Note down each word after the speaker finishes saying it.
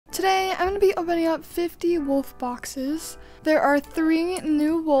Today, I'm going to be opening up 50 wolf boxes. There are 3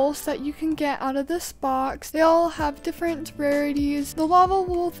 new wolves that you can get out of this box. They all have different rarities. The lava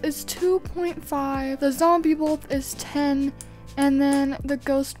wolf is 2.5, the zombie wolf is 10, and then the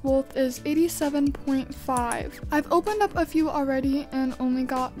ghost wolf is 87.5. I've opened up a few already and only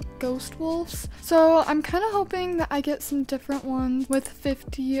got ghost wolves, so I'm kind of hoping that I get some different ones with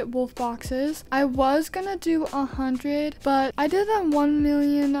 50 wolf boxes. I was gonna do 100, but I did a 1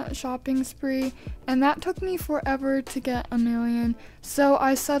 million shopping spree and that took me forever to get a million, so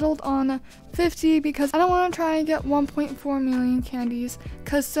I settled on 50 because I don't want to try and get 1.4 million candies,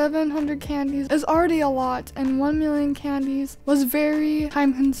 because 700 candies is already a lot and 1 million candies was very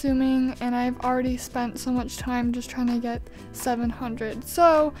time consuming and I've already spent so much time just trying to get 700.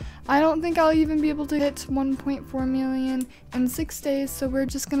 So I don't think I'll even be able to hit 1.4 million in 6 days, so we're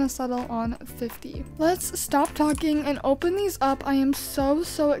just gonna settle on 50. Let's stop talking and open these up. I am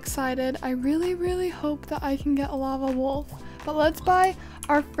so excited. I really hope that I can get a lava wolf. But let's buy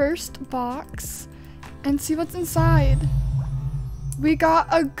our first box and see what's inside. We got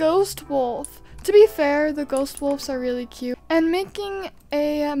a ghost wolf. To be fair, the ghost wolves are really cute, and making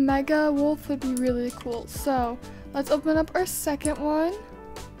a mega wolf would be really cool. So let's open up our second one.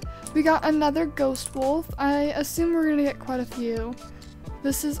 We got another ghost wolf. I assume we're gonna get quite a few.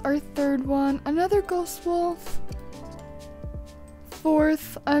 This is our third one. Another ghost wolf.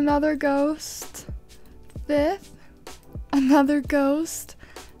 Fourth, another ghost. Fifth, another ghost.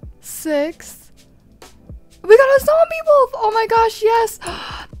 Sixth, we got a zombie wolf. Oh my gosh, yes.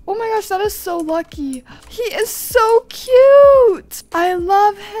 Oh my gosh, that is so lucky. He is so cute. I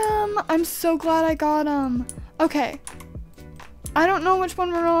love him. I'm so glad I got him. Okay, I don't know which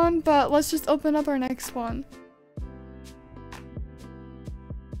one we're on, but let's just open up our next one.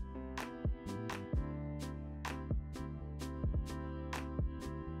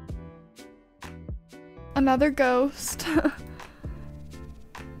 Another ghost.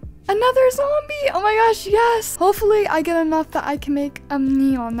 Another zombie! Oh my gosh, yes! Hopefully I get enough that I can make a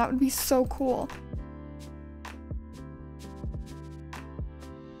neon. That would be so cool.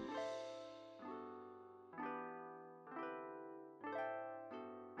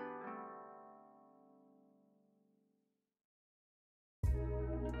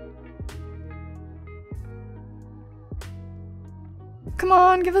 Come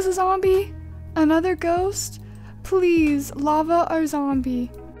on, give us a zombie. Another ghost? Please, lava or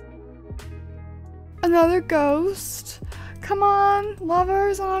zombie. Another ghost. Come on, lava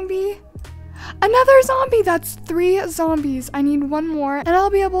or zombie. Another zombie! That's 3 zombies. I need one more and I'll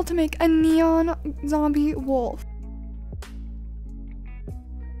be able to make a neon zombie wolf.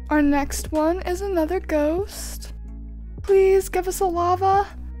 Our next one is another ghost. Please give us a lava.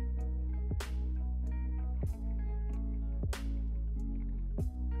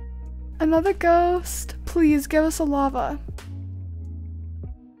 Another ghost. Please give us a lava.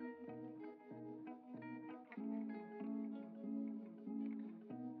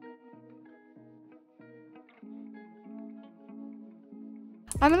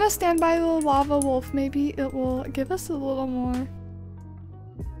 I'm gonna stand by the lava wolf. Maybe it will give us a little more.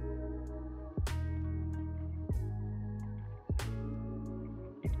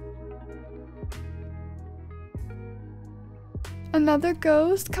 Another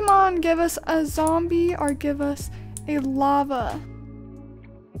ghost. Come on, give us a zombie or give us a lava.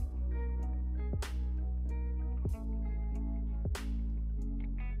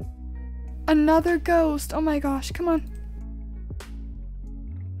 Another ghost. Oh my gosh, come on.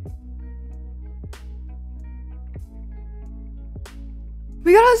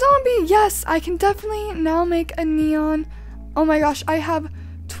 We got a zombie! Yes, I can definitely now make a neon. Oh my gosh, I have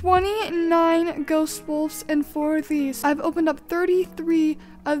 29 ghost wolves and 4 of these. I've opened up 33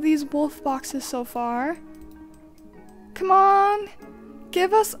 of these wolf boxes so far. Come on,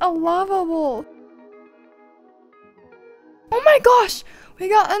 give us a lava wolf. Oh my gosh, we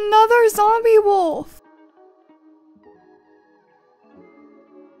got another zombie wolf.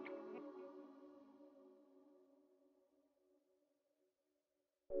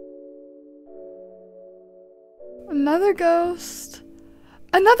 Another ghost.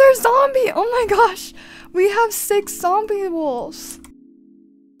 Another zombie! Oh my gosh! We have 6 zombie wolves.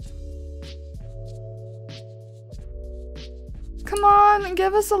 Come on,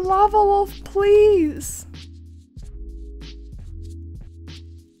 give us a lava wolf, please.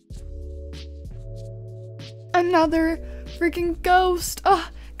 Another freaking ghost. Oh,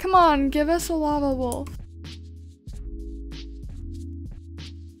 come on, give us a lava wolf.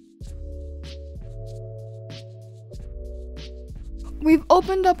 We've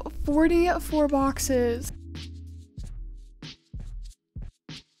opened up 44 boxes.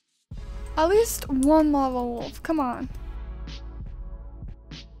 At least one lava wolf. Come on.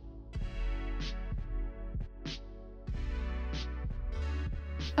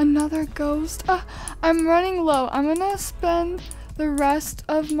 Another ghost. I'm running low. I'm gonna spend the rest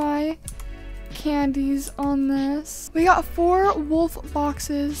of my candies on this. We got 4 wolf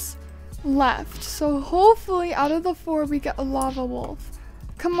boxes left. So hopefully out of the 4 we get a lava wolf.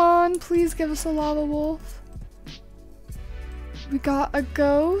 Come on, please give us a lava wolf. We got a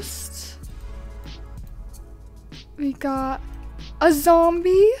ghost. We got a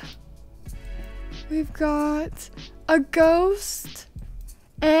zombie. We've got a ghost.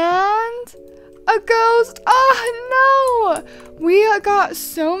 And a ghost. Oh no! We got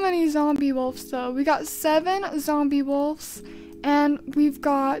so many zombie wolves though. We got 7 zombie wolves and we've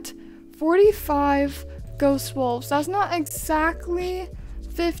got 45 ghost wolves. That's not exactly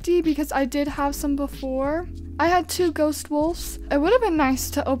 50 because I did have some before. I had 2 ghost wolves. It would have been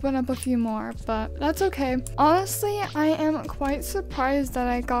nice to open up a few more, but that's okay. Honestly, I am quite surprised that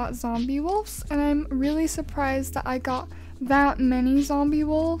I got zombie wolves, and I'm really surprised that I got that many zombie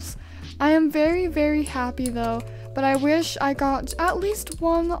wolves. I am very, very happy though, but I wish I got at least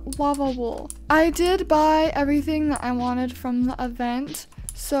 1 lava wolf. I did buy everything that I wanted from the event,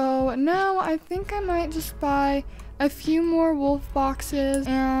 so now I think I might just buy a few more wolf boxes,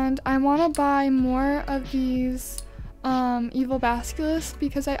 and I want to buy more of these evil basilisks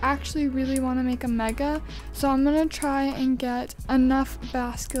because I actually really want to make a mega. So I'm gonna try and get enough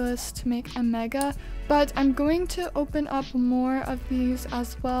basilisks to make a mega, but I'm going to open up more of these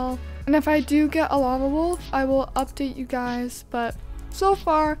as well, and if I do get a lava wolf I will update you guys, but so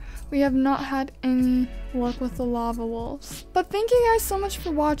far we have not had any luck with the lava wolves. But thank you guys so much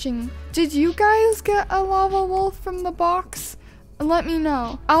for watching. Did you guys get a lava wolf from the box? Let me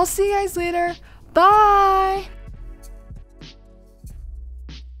know. I'll see you guys later. Bye!